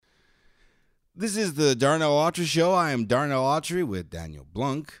This is the Darnell Autry Show. I am Darnell Autry with Daniel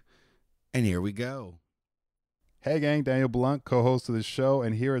Blunk, and here we go. Hey gang, Daniel Blunt, co-host of the show,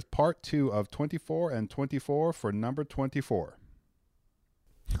 and here is part 2 of 24 and 24 for number 24.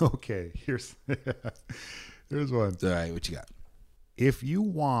 Okay, here's one. All right, what you got? If you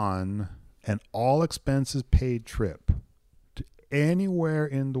won an all expenses paid trip to anywhere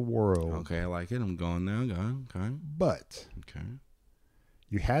in the world, Okay, I like it. I'm going now. Okay. but Okay.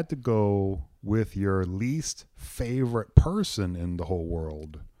 you had to go with your least favorite person in the whole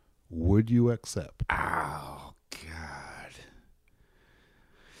world, would you accept? Oh, God.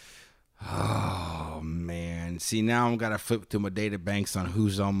 Oh, man. See, now I'm gotta flip through my data banks on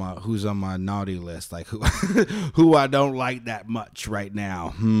who's on my naughty list, like who I don't like that much right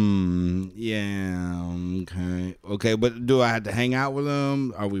now. Yeah. Okay. But do I have to hang out with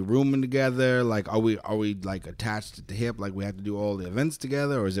them? Are we rooming together? Like, are we like attached at the hip? Like we have to do all the events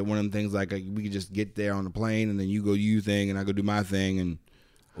together, or is it one of them things like we can just get there on the plane and then you go you thing and I go do my thing, and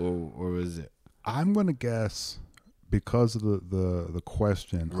or is it? I'm going to guess, because of the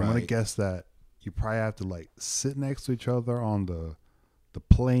question, I'm going to Right. guess that you probably have to like sit next to each other on the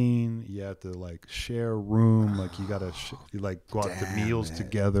plane. You have to like share a room. Like you got to you like go out to Damn meals it.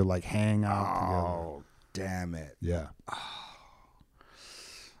 together, like hang out together. Oh, damn it. Yeah.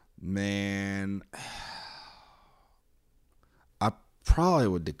 Man, I probably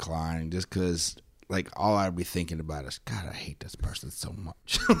would decline just because, like, all I'd be thinking about is, God, I hate this person so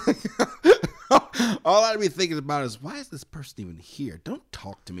much. All I'd be thinking about is, why is this person even here? Don't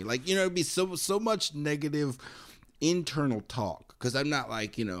talk to me. Like, it'd be so much negative internal talk, because I'm not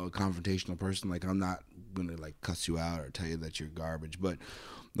like, a confrontational person. Like, I'm not gonna like cuss you out or tell you that you're garbage, but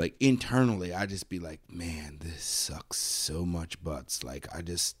like internally I just be like, man, this sucks so much butts. Like,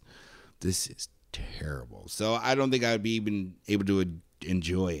 this is terrible. So I don't think I'd be even able to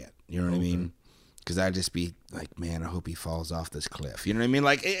enjoy it. You know what I mean? Because I'd just be like, man, I hope he falls off this cliff. You know what I mean?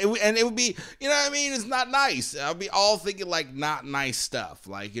 Like, and it would be, you know what I mean? It's not nice. I'll be all thinking like not nice stuff.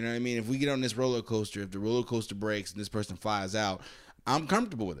 Like, you know what I mean? If we get on this roller coaster, if the roller coaster breaks and this person flies out, I'm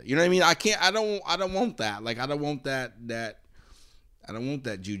comfortable with it. You know what I mean? I don't want that. Like, I don't want that I don't want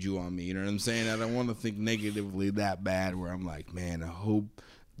that juju on me. You know what I'm saying? I don't want to think negatively that bad where I'm like, man, I hope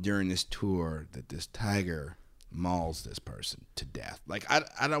during this tour that this tiger mauls this person to death. Like,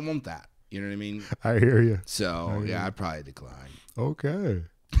 I don't want that. You know what I mean? I hear you. So, yeah, I'd probably decline. Okay.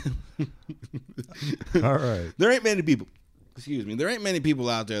 All right. There ain't many people. Excuse me. There ain't many people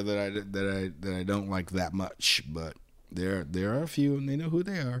out there that I don't like that much, but there are a few, and they know who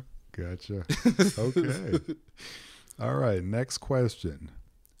they are. Gotcha. Okay. All right. Next question.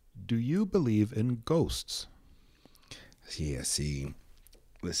 Do you believe in ghosts? Yeah. See,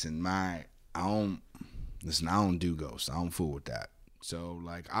 listen, I don't do ghosts. I don't fool with that. So,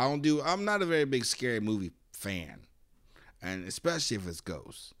 like, I'm not a very big scary movie fan, and especially if it's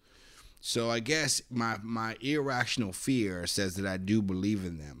ghosts. So I guess my irrational fear says that I do believe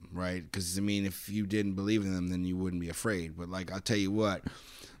in them, right? Because, I mean, if you didn't believe in them, then you wouldn't be afraid. But, like, I'll tell you what,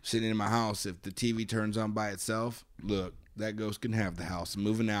 sitting in my house, if the TV turns on by itself, look, that ghost can have the house. I'm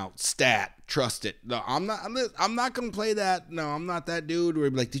moving out. Stat. Trust it. No, I'm not going to play that. No, I'm not that dude where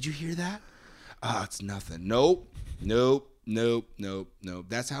he'd be like, did you hear that? Oh, it's nothing. Nope.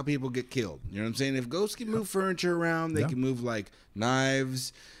 That's how people get killed. You know what I'm saying? If ghosts can move furniture around, they can move like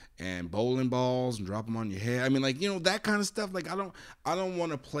knives and bowling balls and drop them on your head. I mean, like, that kind of stuff. Like, I don't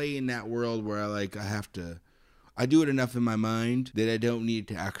want to play in that world where I do it enough in my mind that I don't need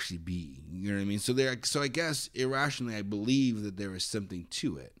it to actually be. You know what I mean? So I guess irrationally I believe that there is something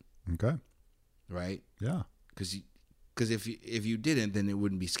to it. Okay. Right? Yeah. Because if you didn't, then it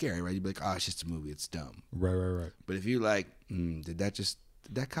wouldn't be scary, right? You'd be like, oh, it's just a movie. It's dumb. Right. But if you like, did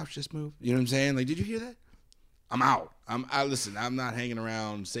that couch just move? You know what I'm saying? Like, did you hear that? I'm out. Listen, I'm not hanging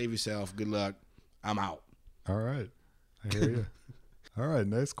around. Save yourself. Good luck. I'm out. All right. I hear you. All right.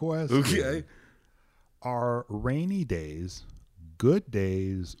 Next question. Okay. Are rainy days good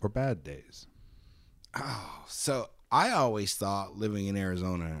days or bad days? Oh, so I always thought living in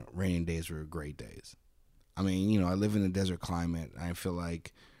Arizona, rainy days were great days. I mean, I live in a desert climate. I feel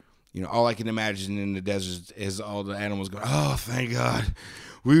like, all I can imagine in the desert is all the animals going, oh, thank God.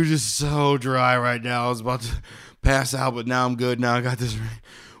 We were just so dry right now. I was about to pass out, but now I'm good. Now I got this rain.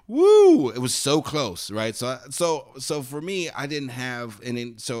 Woo! It was so close, right? So for me, I didn't have,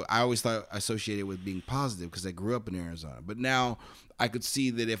 so I always thought associated with being positive because I grew up in Arizona. But now I could see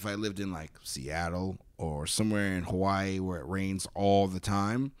that if I lived in like Seattle or somewhere in Hawaii where it rains all the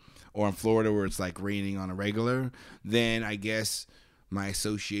time, or in Florida where it's like raining on a regular, then I guess my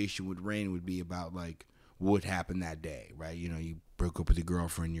association with rain would be about like what happened that day, right? You broke up with your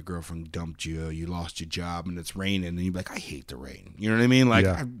girlfriend dumped you, you lost your job, and it's raining, and you're like, I hate the rain. You know what I mean? Like,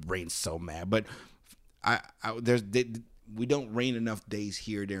 rain's so mad. But we don't rain enough days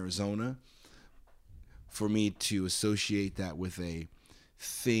here in Arizona for me to associate that with a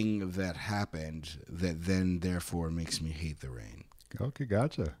thing that happened that then therefore makes me hate the rain. Okay,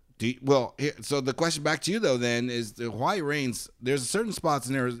 gotcha. So the question back to you though then is the Hawaii rains. There's certain spots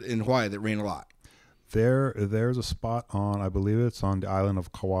in Hawaii that rain a lot. There's a spot on, I believe it's on the island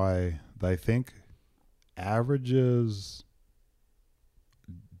of Kauai, that I think averages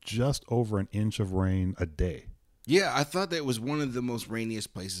just over an inch of rain a day. Yeah, I thought that was one of the most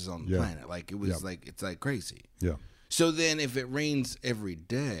rainiest places on the planet. Like it was it's like crazy. Yeah. So then if it rains every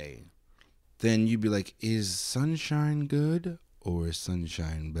day, then you'd be like, is sunshine good or is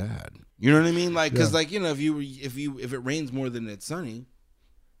sunshine bad? You know what I mean? Like, cause like, you know, if it rains more than it's sunny,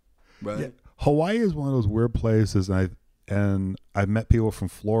 right? Yeah. Hawaii is one of those weird places, and I've met people from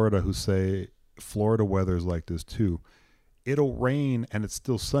Florida who say Florida weather is like this too. It'll rain and it's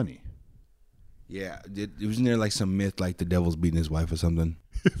still sunny. Yeah, wasn't there like some myth like the devil's beating his wife or something?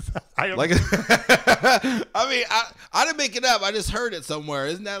 I mean, I didn't make it up. I just heard it somewhere.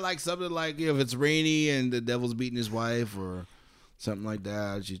 Isn't that like something like, you know, if it's rainy and the devil's beating his wife or something like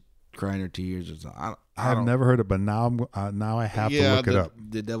that? She's crying her tears or something. I've never heard it, but now I have to look it up.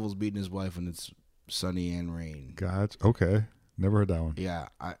 The devil's beating his wife when it's sunny and rain. Gotcha. Okay, never heard that one. Yeah,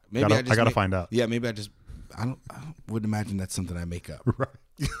 I gotta find out. Yeah, maybe I wouldn't imagine that's something I make up. Right.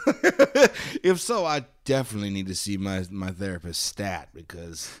 If so, I definitely need to see my therapist stat,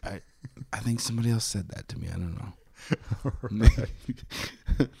 because I think somebody else said that to me. I don't know.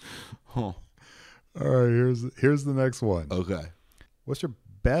 Huh. All right, here's the next one. Okay. What's your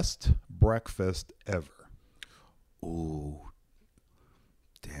best breakfast ever? Ooh.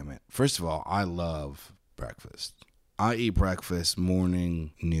 Damn it. First of all, I love breakfast. I eat breakfast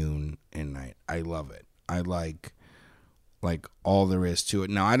morning, noon, and night. I love it. I like all there is to it.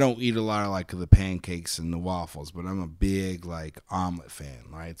 Now, I don't eat a lot of like the pancakes and the waffles, but I'm a big like omelet fan,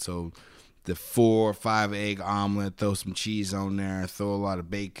 right? So the 4 or 5 egg omelet, throw some cheese on there, throw a lot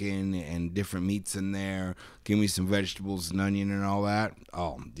of bacon and different meats in there, give me some vegetables and onion and all that.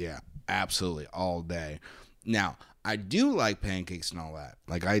 Oh, yeah, absolutely, all day. Now, I do like pancakes and all that.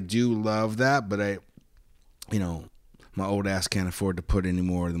 Like, I do love that, but my old ass can't afford to put any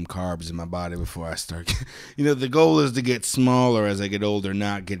more of them carbs in my body before I start. The goal is to get smaller as I get older,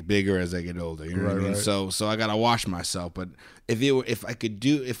 not get bigger as I get older. You know what I mean? Right. So I gotta watch myself. But if I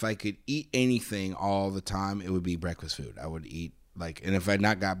could eat anything all the time, it would be breakfast food. I would eat and if I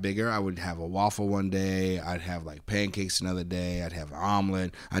not got bigger, I would have a waffle one day. I'd have like pancakes another day. I'd have an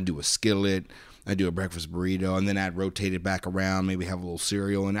omelet. I'd do a skillet. I'd do a breakfast burrito, and then I'd rotate it back around, maybe have a little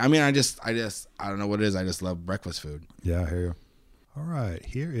cereal. And I mean, I don't know what it is. I just love breakfast food. Yeah, I hear you. All right.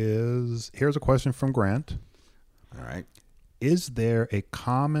 Here's a question from Grant. All right. Is there a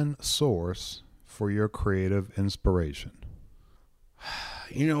common source for your creative inspiration?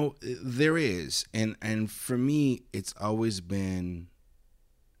 There is. And for me, it's always been,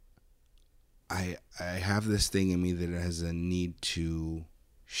 I have this thing in me that has a need to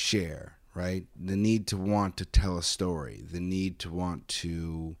share. Right? The need to want to tell a story, the need to want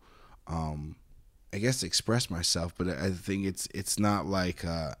to, I guess, express myself. But I think it's not like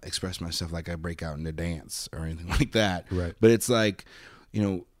express myself like I break out into dance or anything like that. Right. But it's like,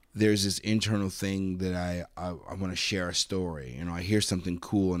 there's this internal thing that I want to share a story. I hear something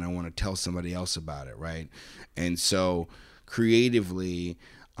cool and I want to tell somebody else about it. Right. And so creatively,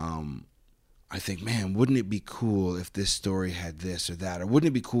 I think, man, wouldn't it be cool if this story had this or that? Or wouldn't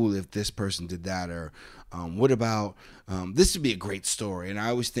it be cool if this person did that? Or what about this would be a great story? And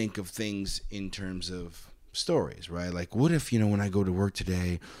I always think of things in terms of stories, right? Like, what if, when I go to work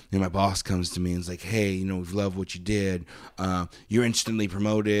today, my boss comes to me and is like, hey, we love what you did. You're instantly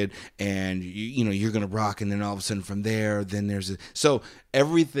promoted and, you're going to rock. And then all of a sudden from there, then so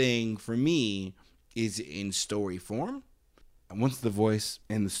everything for me is in story form. And once the voice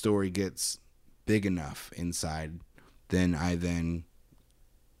and the story gets big enough inside, then I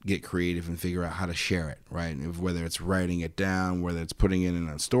get creative and figure out how to share it, right? Whether it's writing it down, whether it's putting it in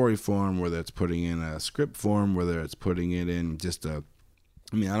a story form, whether it's putting in a script form, whether it's putting it in just I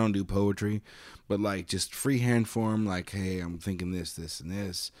don't do poetry, but like just freehand form, like, hey, I'm thinking this, and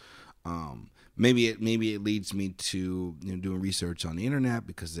this. Maybe it leads me to doing research on the internet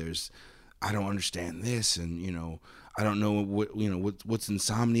because I don't understand this, and I don't know what's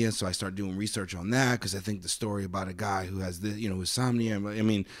insomnia, so I start doing research on that because I think the story about a guy who has this, insomnia. I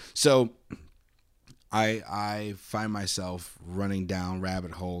mean, so I find myself running down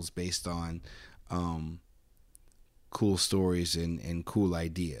rabbit holes based on cool stories and cool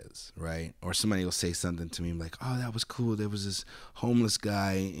ideas, right? Or somebody will say something to me like, "Oh, that was cool. There was this homeless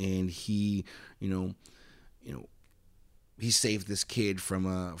guy, and he, you know, he saved this kid from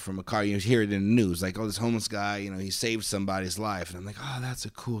a car. You hear it in the news, like, oh, this homeless guy, he saved somebody's life." And I'm like, "Oh, that's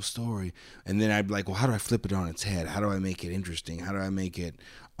a cool story." And then I'd be like, "Well, how do I flip it on its head? How do I make it interesting? How do I make it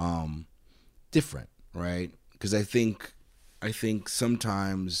different, right?" Because I think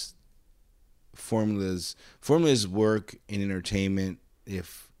sometimes formulas work in entertainment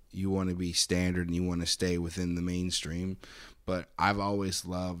if you want to be standard and you want to stay within the mainstream. But I've always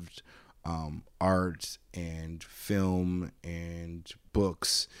loved art and film and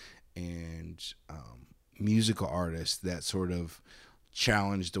books and musical artists that sort of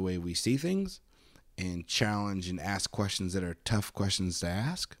challenge the way we see things and challenge and ask questions that are tough questions to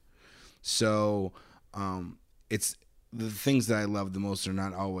ask. So it's the things that I love the most are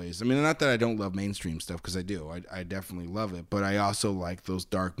not always, not that I don't love mainstream stuff, because I do. I definitely love it. But I also like those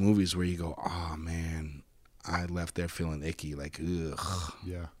dark movies where you go, "Oh, man, I left there feeling icky." Like, ugh.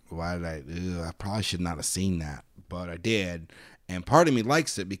 Yeah. Why did I probably should not have seen that. But I did. And part of me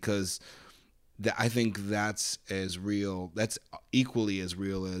likes it because I think that's as real. That's equally as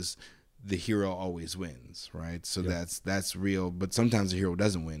real as the hero always wins, right? So that's real. But sometimes the hero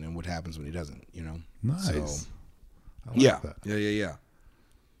doesn't win. And what happens when he doesn't, Nice. So, I like that. Yeah.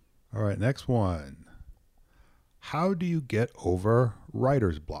 All right, next one. How do you get over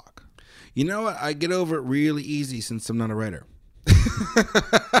writer's block? You know what? I get over it really easy since I'm not a writer.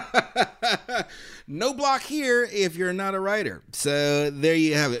 No block here if you're not a writer. So there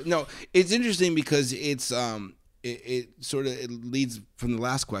you have it. No, it's interesting because it's it sort of it leads from the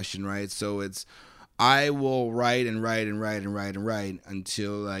last question, right? So it's I will write and write and write and write and write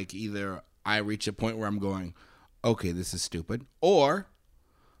until like either I reach a point where I'm going, okay, this is stupid, or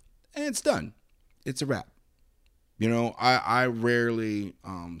it's done. It's a wrap. I rarely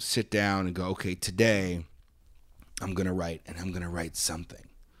sit down and go, okay, today I'm going to write, and I'm going to write something.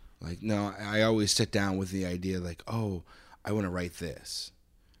 Like, no, I always sit down with the idea like, oh, I want to write this.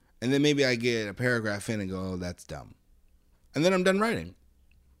 And then maybe I get a paragraph in and go, oh, that's dumb. And then I'm done writing,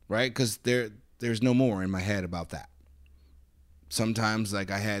 right? Because there's no more in my head about that. Sometimes,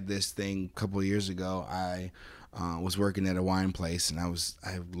 like I had this thing a couple of years ago, I was working at a wine place, and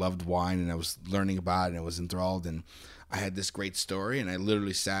I loved wine, and I was learning about it, and I was enthralled, and I had this great story, and I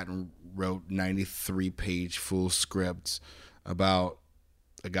literally sat and wrote 93-page full scripts about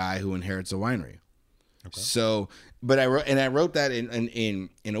a guy who inherits a winery. Okay. So, but I wrote that in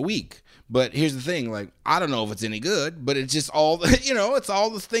a week. But here's the thing, like, I don't know if it's any good, but it's just all, it's all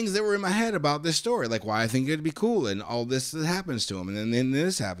the things that were in my head about this story, like why I think it'd be cool, and all this that happens to him, and then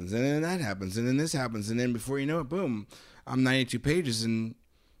this happens, and then that happens, and then this happens, and then before you know it, boom, I'm 92 pages, and,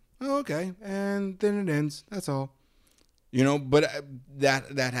 oh, okay, and then it ends, that's all. But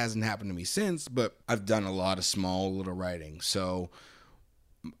that hasn't happened to me since, but I've done a lot of small little writing, so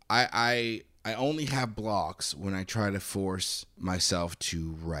I only have blocks when I try to force myself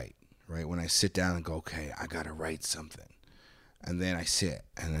to write. Right, when I sit down and go, okay, I gotta write something, and then I sit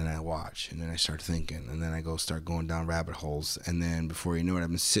and then I watch and then I start thinking and then I start going down rabbit holes, and then before you know it, I've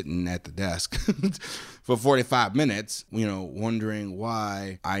been sitting at the desk for 45 minutes, wondering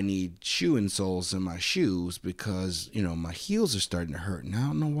why I need shoe insoles in my shoes because my heels are starting to hurt, and I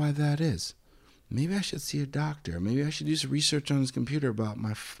don't know why that is. Maybe I should see a doctor. Maybe I should do some research on this computer about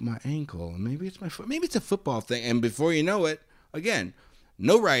my ankle, and maybe it's my foot. Maybe it's a football thing, and before you know it, again,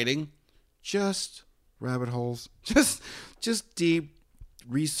 no writing. Just rabbit holes, just deep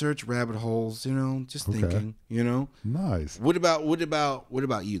research rabbit holes, just thinking, Nice. What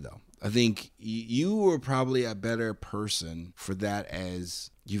about you though? I think you were probably a better person for that,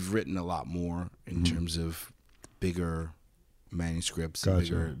 as you've written a lot more in terms of bigger manuscripts,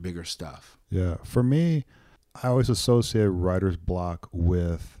 Gotcha. and bigger stuff. Yeah. For me, I always associate writer's block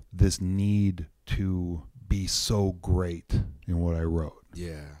with this need to be so great in what I wrote.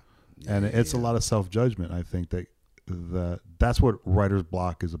 Yeah. And it's a lot of self-judgment. I think that's what writer's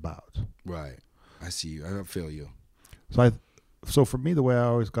block is about. Right. I see you. I feel you. So for me, the way I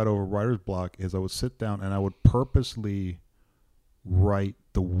always got over writer's block is I would sit down and I would purposely write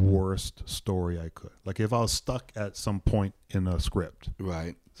the worst story I could. Like if I was stuck at some point in a script.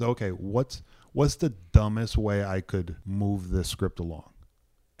 Right. So, okay, what's the dumbest way I could move this script along?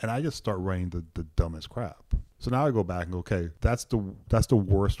 And I just start writing the dumbest crap. So now I go back and go, okay, that's the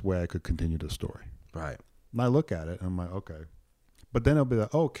worst way I could continue the story. Right. And I look at it and I'm like, okay. But then it'll be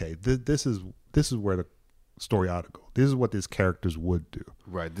like, okay, this is where the story ought to go. This is what these characters would do.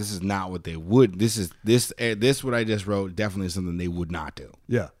 Right. This is not what they would. This what I just wrote definitely is something they would not do.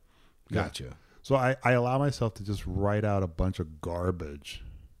 Yeah. Gotcha. Yeah. So I allow myself to just write out a bunch of garbage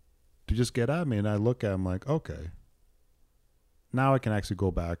to just get at me. And I look at them like, okay, now I can actually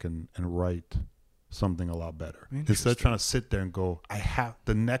go back and write something a lot better. Instead of trying to sit there and go, I have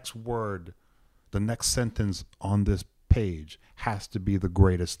the next word, the next sentence on this page has to be the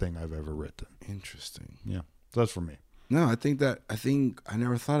greatest thing I've ever written. Interesting. Yeah. So that's for me. No, I think I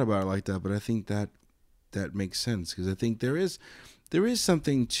never thought about it like that, but I think that makes sense, because I think there is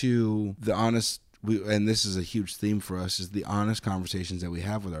something to the honest, and this is a huge theme for us, is the honest conversations that we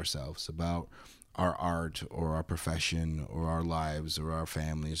have with ourselves about our art or our profession or our lives or our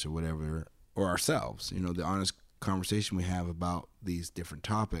families or whatever, or ourselves, the honest conversation we have about these different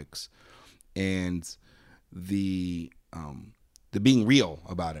topics, and the being real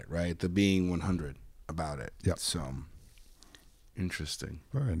about it, right? The being 100 about it. Yep. So interesting.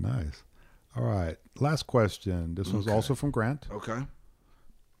 Very nice. All right. Last question. This one's also from Grant. Okay.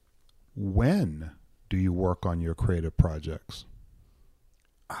 When do you work on your creative projects?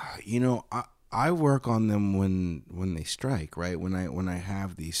 I work on them when they strike, right? When I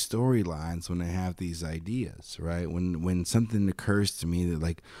have these storylines, when I have these ideas, right? When something occurs to me that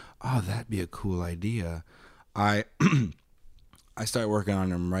like, oh, that'd be a cool idea, I I start working on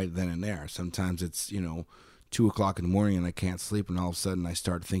them right then and there. Sometimes it's 2:00 in the morning and I can't sleep, and all of a sudden I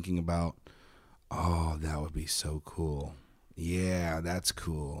start thinking about, oh, that would be so cool. Yeah, that's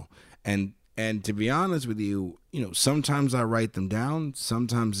cool. And to be honest with you, sometimes I write them down.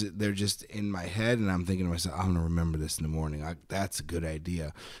 Sometimes they're just in my head, and I'm thinking to myself, I'm going to remember this in the morning. That's a good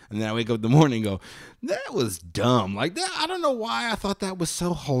idea. And then I wake up in the morning and go, that was dumb. Like that, I don't know why I thought that was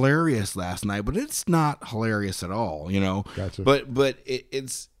so hilarious last night, but it's not hilarious at all, Gotcha. But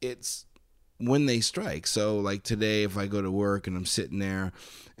it's when they strike. So like today, if I go to work and I'm sitting there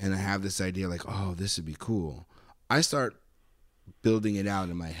and I have this idea like, oh, this would be cool, I start building it out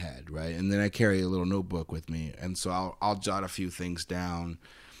in my head, right? And then I carry a little notebook with me, and so I'll jot a few things down,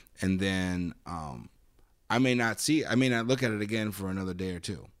 and then I may not look at it again for another day or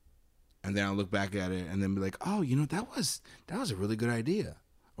two, and then I'll look back at it and then be like, oh, that was a really good idea,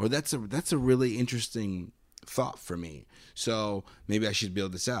 or that's a really interesting thought for me. So maybe I should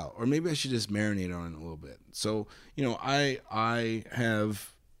build this out, or maybe I should just marinate on it a little bit. So I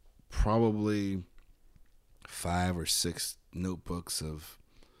have probably 5 or 6 notebooks of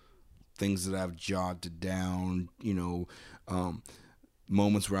things that I've jotted down,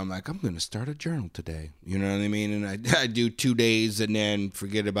 moments where I'm like, I'm going to start a journal today. You know what I mean? And I do 2 days and then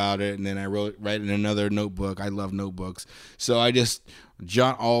forget about it. And then I write in another notebook. I love notebooks. So I just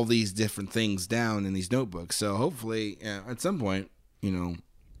jot all these different things down in these notebooks. So hopefully at some point,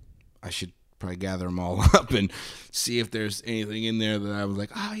 I should probably gather them all up and see if there's anything in there that I was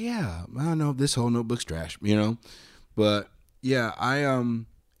like, oh yeah, I know this whole notebook's trash, But yeah,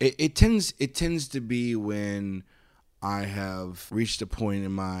 it tends to be when I have reached a point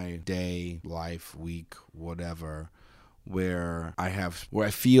in my day, life, week, whatever, where I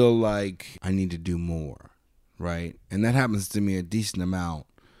feel like I need to do more, right? And that happens to me a decent amount.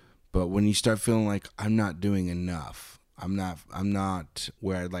 But when you start feeling like I'm not doing enough, I'm not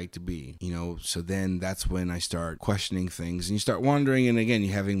where I'd like to be, so then that's when I start questioning things, and you start wondering, and again,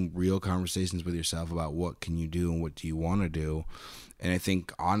 you're having real conversations with yourself about what can you do and what do you want to do. And I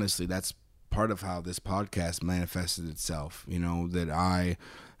think honestly, that's part of how this podcast manifested itself, that I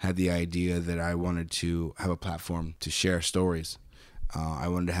had the idea that I wanted to have a platform to share stories. I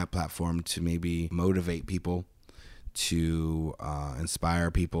wanted to have a platform to maybe motivate people, to inspire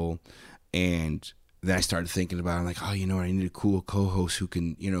people. And then I started thinking about it. I'm like, oh, I need a cool co-host who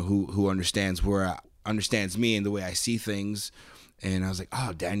can, who understands understands me and the way I see things. And I was like,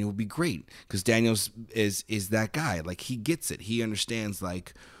 oh, Daniel would be great, because Daniel is that guy. Like, he gets it. He understands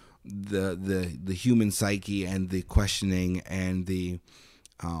like the human psyche and the questioning and the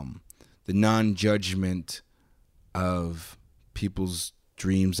non-judgment of people's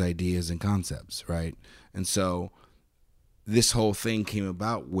dreams, ideas, and concepts, right? And so this whole thing came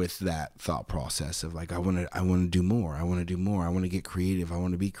about with that thought process of like, I want to do more. I want to do more. I want to get creative. I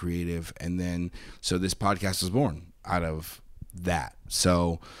want to be creative. And then, so this podcast was born out of that.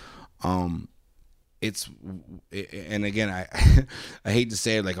 So, and again, I hate to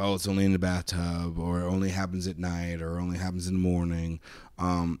say it like, oh, it's only in the bathtub, or it only happens at night, or only happens in the morning.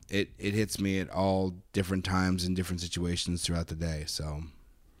 It hits me at all different times in different situations throughout the day. So.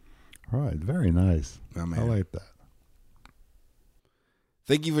 All right. Very nice. Oh, man. I like that.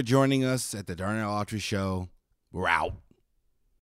 Thank you for joining us at the Darnell Autry Show. We're out.